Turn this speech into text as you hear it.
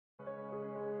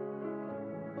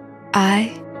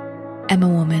I am a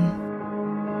woman.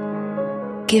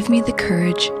 Give me the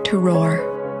courage to roar,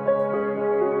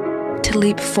 to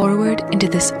leap forward into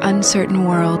this uncertain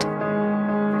world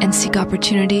and seek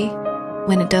opportunity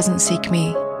when it doesn't seek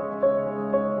me,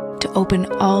 to open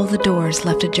all the doors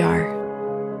left ajar.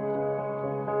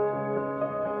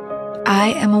 I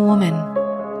am a woman.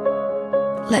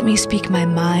 Let me speak my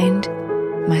mind,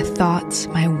 my thoughts,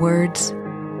 my words.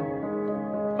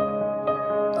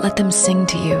 Let them sing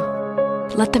to you.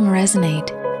 Let them resonate.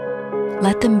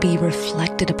 Let them be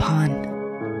reflected upon.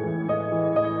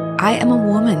 I am a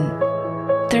woman.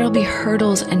 There will be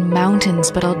hurdles and mountains,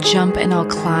 but I'll jump and I'll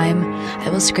climb. I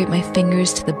will scrape my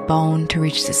fingers to the bone to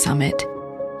reach the summit.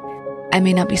 I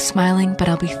may not be smiling, but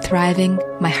I'll be thriving.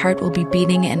 My heart will be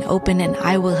beating and open, and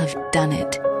I will have done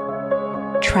it.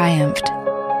 Triumphed,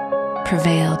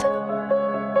 prevailed,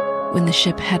 when the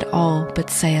ship had all but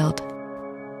sailed.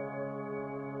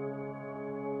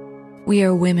 We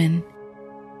are women.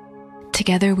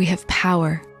 Together we have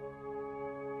power.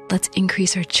 Let's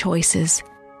increase our choices.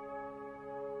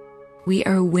 We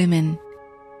are women.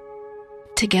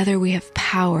 Together we have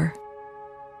power.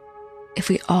 If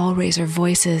we all raise our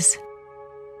voices.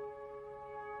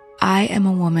 I am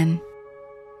a woman.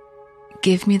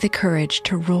 Give me the courage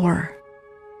to roar.